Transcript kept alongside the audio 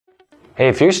Hey,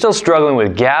 if you're still struggling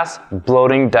with gas,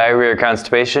 bloating, diarrhea, or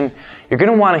constipation, you're going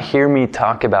to want to hear me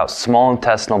talk about small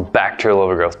intestinal bacterial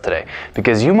overgrowth today,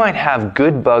 because you might have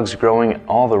good bugs growing in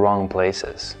all the wrong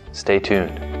places. Stay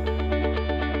tuned.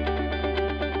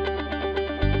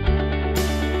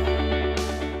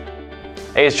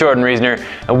 Hey, it's Jordan Reasoner,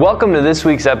 and welcome to this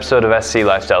week's episode of SC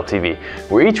Lifestyle TV,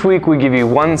 where each week we give you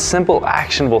one simple,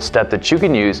 actionable step that you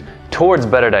can use towards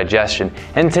better digestion.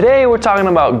 And today we're talking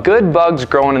about good bugs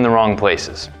growing in the wrong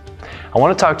places. I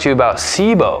want to talk to you about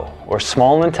SIBO, or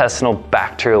Small Intestinal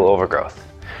Bacterial Overgrowth.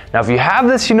 Now, if you have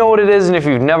this, you know what it is, and if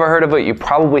you've never heard of it, you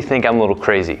probably think I'm a little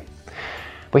crazy.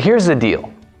 But here's the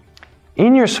deal.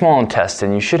 In your small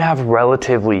intestine, you should have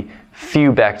relatively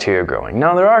few bacteria growing.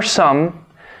 Now, there are some,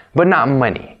 but not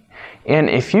many. And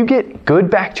if you get good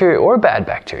bacteria or bad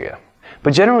bacteria,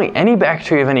 but generally any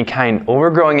bacteria of any kind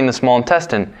overgrowing in the small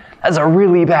intestine, that's a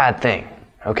really bad thing,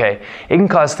 okay? It can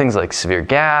cause things like severe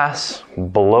gas,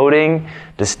 bloating,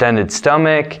 distended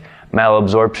stomach,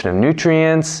 malabsorption of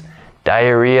nutrients,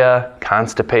 diarrhea,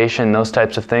 constipation, those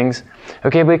types of things.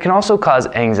 Okay, but it can also cause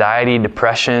anxiety,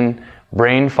 depression,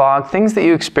 brain fog, things that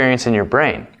you experience in your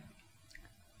brain.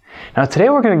 Now today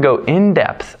we're going to go in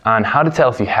depth on how to tell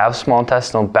if you have small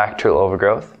intestinal bacterial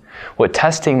overgrowth, what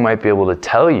testing might be able to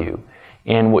tell you,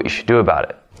 and what you should do about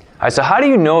it. All right, so how do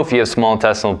you know if you have small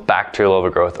intestinal bacterial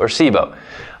overgrowth, or SIBO?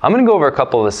 I'm going to go over a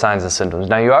couple of the signs and symptoms.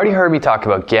 Now you already heard me talk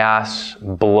about gas,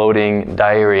 bloating,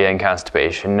 diarrhea, and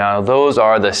constipation. Now those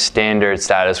are the standard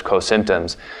status quo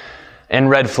symptoms and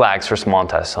red flags for small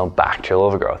intestinal bacterial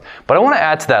overgrowth. But I want to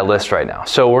add to that list right now.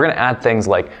 So we're going to add things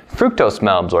like fructose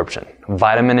malabsorption,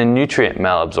 vitamin and nutrient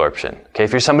malabsorption. Okay,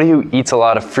 if you're somebody who eats a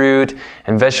lot of fruit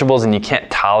and vegetables and you can't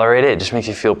tolerate it, it just makes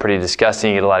you feel pretty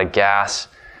disgusting, you get a lot of gas,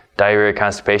 diarrhea,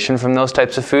 constipation from those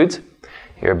types of foods,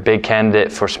 you're a big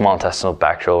candidate for small intestinal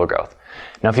bacterial overgrowth.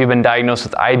 Now if you've been diagnosed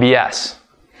with IBS,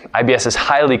 IBS is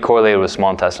highly correlated with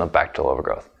small intestinal bacterial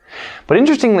overgrowth. But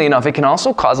interestingly enough, it can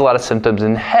also cause a lot of symptoms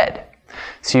in the head.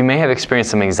 So you may have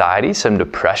experienced some anxiety, some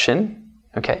depression,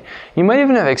 okay? You might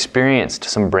even have experienced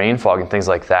some brain fog and things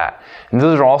like that. And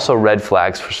those are also red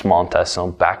flags for small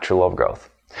intestinal bacterial overgrowth.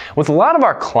 With a lot of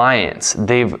our clients,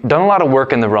 they've done a lot of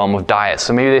work in the realm of diet.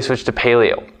 So maybe they switched to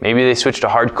paleo. Maybe they switched to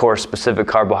hardcore specific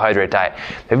carbohydrate diet.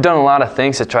 They've done a lot of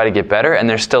things to try to get better, and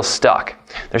they're still stuck.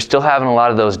 They're still having a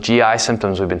lot of those GI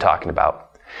symptoms we've been talking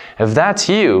about. If that's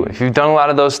you, if you've done a lot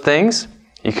of those things,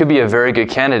 you could be a very good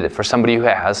candidate for somebody who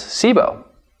has SIBO.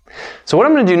 So what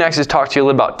I'm going to do next is talk to you a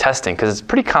little about testing, because it's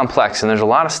pretty complex and there's a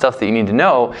lot of stuff that you need to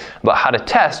know about how to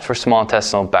test for small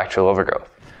intestinal bacterial overgrowth.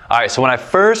 Alright, so when I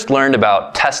first learned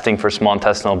about testing for small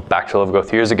intestinal bacterial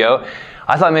overgrowth years ago,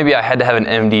 I thought maybe I had to have an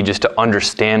MD just to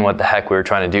understand what the heck we were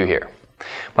trying to do here.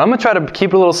 But I'm going to try to keep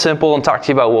it a little simple and talk to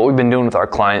you about what we've been doing with our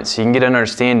clients so you can get an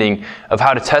understanding of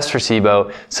how to test for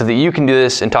SIBO so that you can do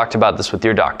this and talk about this with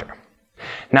your doctor.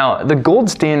 Now, the gold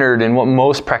standard and what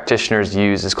most practitioners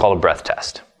use is called a breath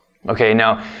test. Okay,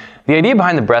 now the idea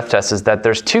behind the breath test is that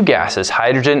there's two gases,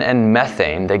 hydrogen and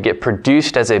methane, that get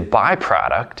produced as a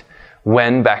byproduct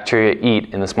when bacteria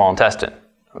eat in the small intestine.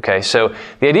 Okay, so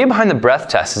the idea behind the breath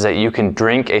test is that you can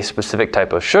drink a specific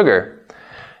type of sugar.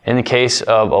 In the case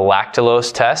of a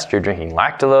lactulose test, you're drinking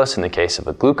lactulose. In the case of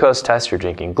a glucose test, you're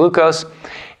drinking glucose.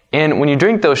 And when you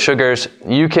drink those sugars,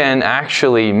 you can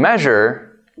actually measure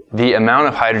the amount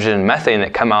of hydrogen and methane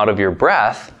that come out of your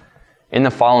breath in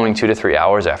the following 2 to 3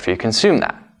 hours after you consume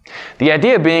that. The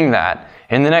idea being that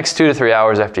in the next 2 to 3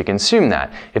 hours after you consume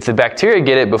that, if the bacteria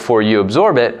get it before you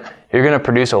absorb it, you're going to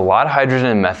produce a lot of hydrogen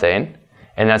and methane,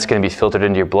 and that's going to be filtered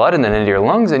into your blood and then into your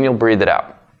lungs, and you'll breathe it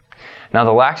out. Now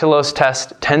the lactulose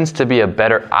test tends to be a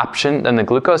better option than the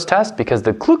glucose test, because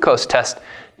the glucose test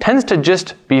tends to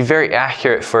just be very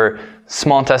accurate for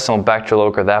small intestinal bacterial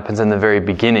overgrowth that happens in the very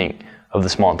beginning of the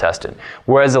small intestine.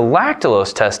 Whereas the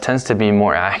lactulose test tends to be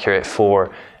more accurate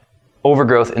for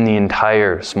overgrowth in the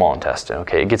entire small intestine.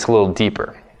 Okay, it gets a little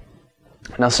deeper.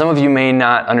 Now some of you may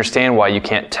not understand why you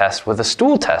can't test with a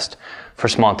stool test for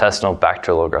small intestinal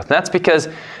bacterial overgrowth. And that's because,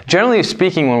 generally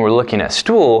speaking, when we're looking at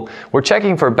stool, we're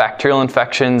checking for bacterial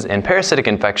infections and parasitic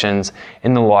infections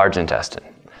in the large intestine.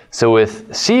 So with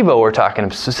SIBO, we're talking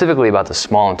specifically about the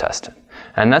small intestine.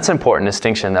 And that's an important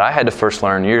distinction that I had to first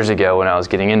learn years ago when I was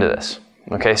getting into this.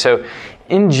 Okay, so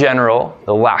in general,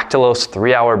 the lactulose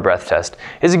 3-hour breath test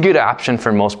is a good option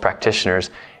for most practitioners.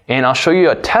 And I'll show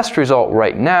you a test result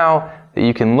right now that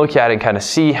you can look at and kind of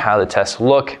see how the tests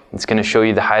look. It's going to show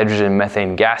you the hydrogen and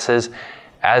methane gases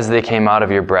as they came out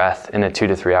of your breath in a 2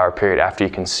 to 3 hour period after you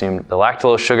consumed the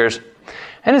lactulose sugars.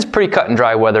 And it's pretty cut and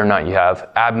dry whether or not you have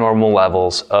abnormal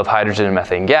levels of hydrogen and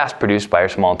methane gas produced by your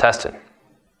small intestine.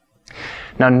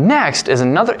 Now next is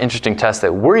another interesting test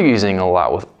that we're using a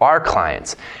lot with our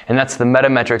clients, and that's the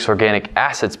Metametrix Organic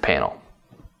Acids Panel.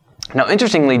 Now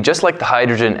interestingly, just like the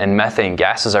hydrogen and methane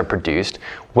gases are produced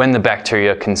when the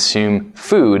bacteria consume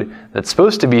food that's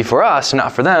supposed to be for us,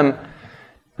 not for them,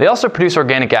 they also produce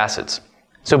organic acids.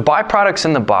 So byproducts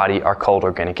in the body are called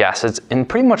organic acids, and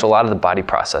pretty much a lot of the body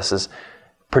processes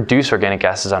produce organic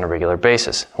acids on a regular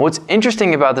basis. What's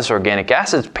interesting about this organic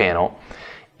acids panel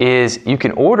is you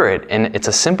can order it, and it's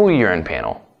a simple urine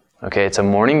panel. Okay, it's a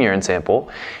morning urine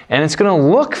sample, and it's going to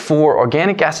look for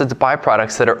organic acids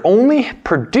byproducts that are only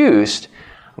produced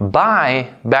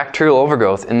by bacterial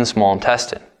overgrowth in the small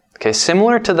intestine. Okay,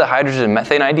 similar to the hydrogen and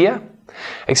methane idea,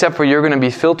 except for you're going to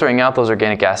be filtering out those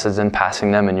organic acids and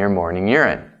passing them in your morning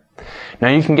urine. Now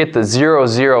you can get the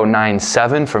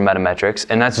 0097 from Metametrix,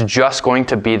 and that's just going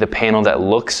to be the panel that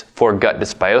looks for gut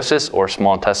dysbiosis or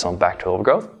small intestinal bacterial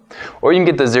overgrowth. Or you can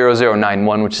get the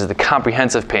 0091, which is the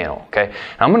comprehensive panel. Okay?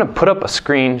 Now I'm going to put up a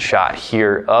screenshot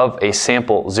here of a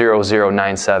sample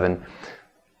 0097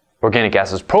 organic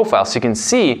acids profile so you can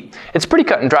see it's pretty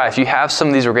cut and dry. If you have some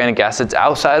of these organic acids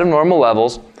outside of normal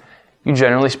levels, you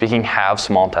generally speaking have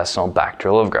small intestinal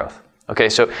bacterial overgrowth. Okay,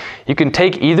 so you can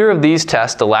take either of these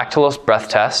tests, the lactulose breath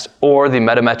test or the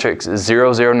Metametrix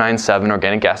 0097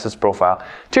 organic acids profile,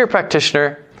 to your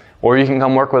practitioner, or you can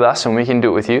come work with us and we can do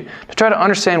it with you to try to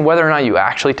understand whether or not you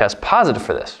actually test positive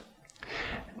for this.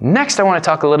 Next, I want to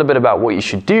talk a little bit about what you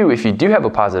should do if you do have a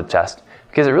positive test,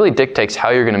 because it really dictates how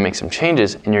you're going to make some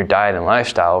changes in your diet and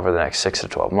lifestyle over the next 6 to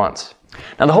 12 months.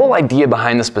 Now, the whole idea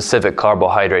behind the specific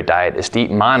carbohydrate diet is to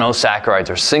eat monosaccharides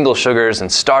or single sugars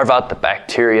and starve out the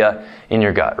bacteria in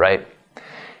your gut, right?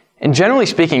 And generally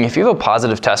speaking, if you have a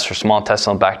positive test for small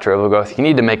intestinal bacterial overgrowth, you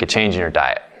need to make a change in your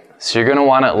diet. So you're going to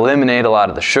want to eliminate a lot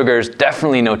of the sugars,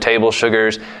 definitely no table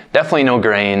sugars, definitely no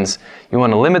grains. You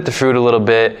want to limit the fruit a little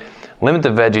bit, limit the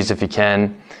veggies if you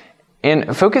can,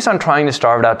 and focus on trying to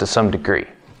starve it out to some degree.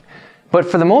 But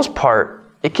for the most part,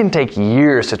 it can take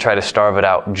years to try to starve it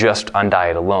out just on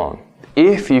diet alone,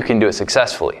 if you can do it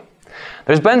successfully.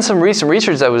 There's been some recent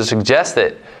research that would suggest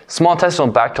that small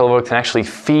intestinal bacterial overgrowth can actually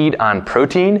feed on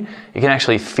protein. You can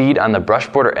actually feed on the brush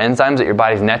border enzymes that your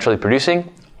body's naturally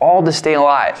producing, all to stay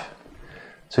alive.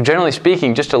 So generally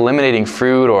speaking, just eliminating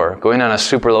fruit or going on a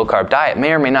super low carb diet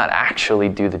may or may not actually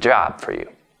do the job for you.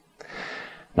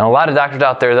 Now, a lot of doctors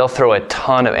out there, they'll throw a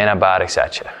ton of antibiotics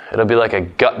at you. It'll be like a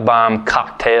gut bomb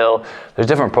cocktail. There's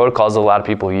different protocols that a lot of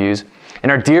people use.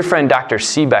 And our dear friend, Dr.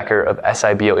 Siebecker of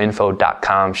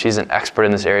SIBOinfo.com, she's an expert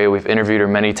in this area. We've interviewed her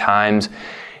many times.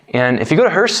 And if you go to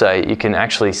her site, you can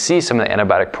actually see some of the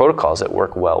antibiotic protocols that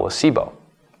work well with SIBO.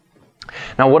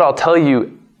 Now, what I'll tell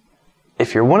you,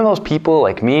 if you're one of those people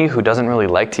like me who doesn't really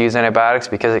like to use antibiotics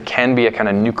because it can be a kind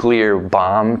of nuclear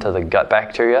bomb to the gut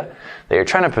bacteria that you're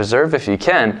trying to preserve if you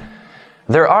can,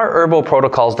 there are herbal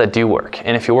protocols that do work.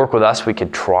 And if you work with us, we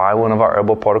could try one of our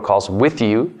herbal protocols with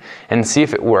you and see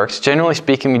if it works. Generally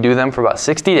speaking, we do them for about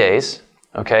 60 days,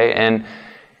 okay? And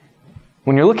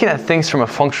when you're looking at things from a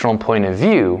functional point of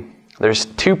view, there's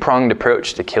two-pronged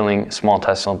approach to killing small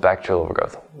intestinal bacterial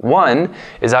overgrowth. One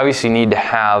is obviously you need to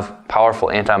have powerful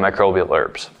antimicrobial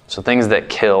herbs, so things that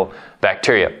kill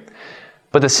bacteria.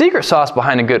 But the secret sauce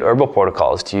behind a good herbal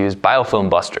protocol is to use biofilm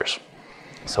busters.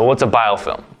 So what's a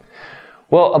biofilm?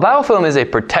 Well, a biofilm is a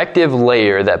protective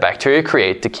layer that bacteria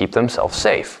create to keep themselves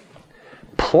safe.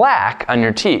 Plaque on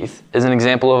your teeth is an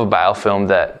example of a biofilm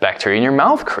that bacteria in your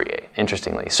mouth create,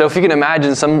 interestingly. So if you can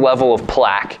imagine some level of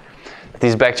plaque that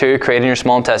these bacteria create in your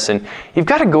small intestine, you've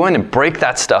got to go in and break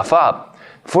that stuff up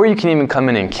before you can even come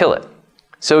in and kill it.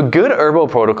 So a good herbal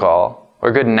protocol or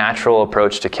a good natural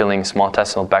approach to killing small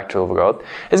intestinal bacterial overgrowth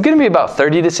is going to be about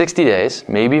 30 to 60 days,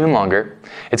 maybe even longer.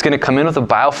 It's going to come in with a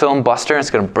biofilm buster, and it's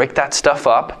going to break that stuff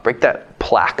up, break that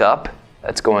plaque up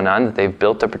that's going on that they've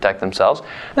built to protect themselves.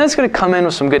 And then it's going to come in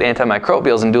with some good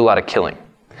antimicrobials and do a lot of killing.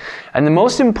 And the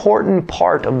most important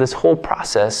part of this whole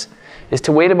process is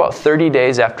to wait about 30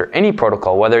 days after any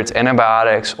protocol, whether it's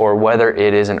antibiotics or whether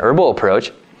it is an herbal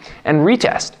approach, and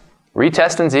retest.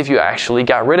 Retest and see if you actually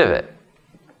got rid of it.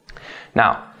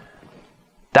 Now,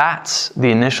 that's the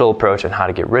initial approach on how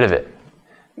to get rid of it.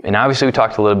 And obviously we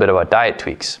talked a little bit about diet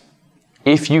tweaks.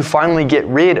 If you finally get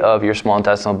rid of your small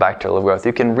intestinal bacterial overgrowth,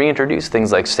 you can reintroduce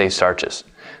things like safe starches,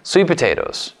 sweet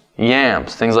potatoes,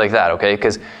 yams, things like that, okay?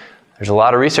 Because there's a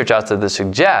lot of research out there that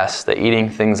suggests that eating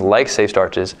things like safe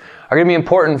starches are going to be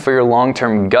important for your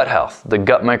long-term gut health, the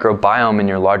gut microbiome in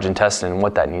your large intestine and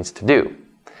what that needs to do.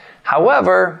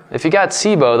 However, if you got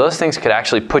SIBO, those things could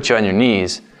actually put you on your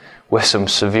knees with some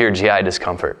severe GI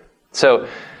discomfort. So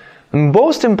the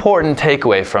most important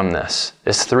takeaway from this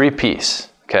is 3 P's,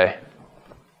 okay?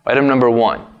 Item number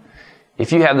 1,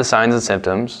 if you have the signs and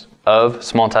symptoms of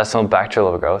small intestinal bacterial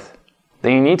overgrowth,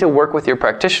 then you need to work with your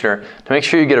practitioner to make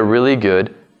sure you get a really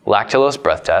good lactulose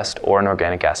breath test or an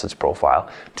organic acids profile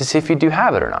to see if you do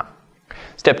have it or not.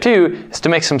 Step 2 is to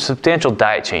make some substantial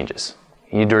diet changes.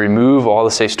 You need to remove all the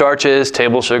safe starches,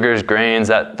 table sugars, grains,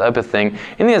 that type of thing,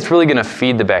 anything that's really going to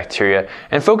feed the bacteria,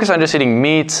 and focus on just eating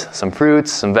meats, some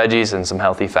fruits, some veggies, and some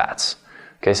healthy fats.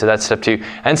 Okay, so that's step 2.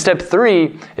 And step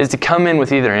 3 is to come in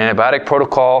with either an antibiotic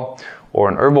protocol or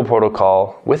an herbal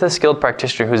protocol with a skilled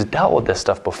practitioner who's dealt with this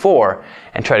stuff before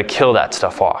and try to kill that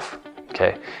stuff off.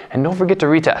 Okay, and don't forget to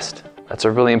retest. That's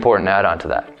a really important add-on to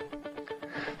that.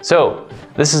 So,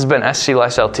 this has been SC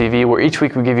Lifestyle TV, where each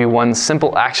week we give you one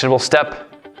simple actionable step.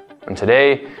 And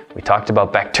today, we talked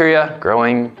about bacteria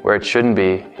growing where it shouldn't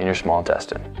be in your small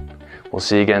intestine. We'll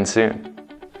see you again soon.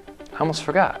 I almost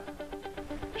forgot.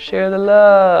 Share the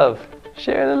love.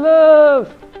 Share the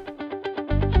love.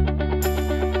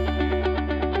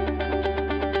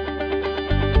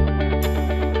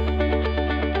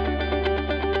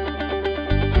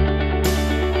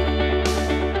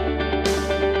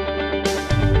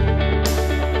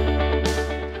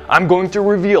 I'm going to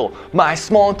reveal my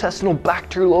small intestinal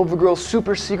bacterial overgrowth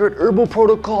super secret herbal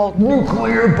protocol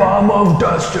nuclear bomb of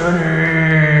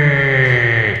destiny.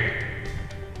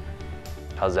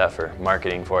 How's that for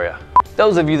marketing for you?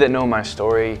 Those of you that know my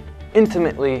story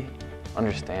intimately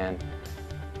understand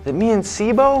that me and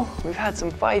SIBO, we've had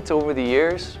some fights over the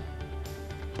years,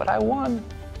 but I won.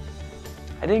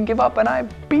 I didn't give up and I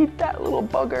beat that little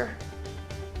bugger.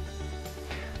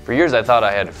 For years I thought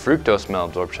I had fructose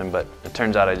malabsorption, but it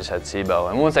turns out I just had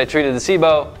SIBO. And once I treated the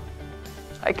SIBO,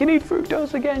 I can eat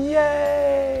fructose again,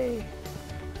 yay!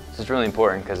 This is really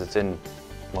important because it's in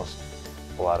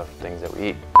a lot of things that we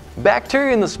eat.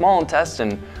 Bacteria in the small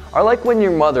intestine are like when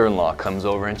your mother-in-law comes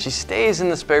over and she stays in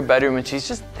the spare bedroom and she's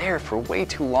just there for way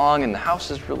too long and the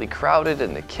house is really crowded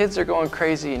and the kids are going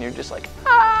crazy and you're just like,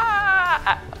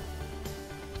 ah!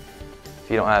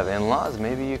 If you don't have in-laws,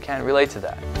 maybe you can't relate to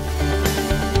that.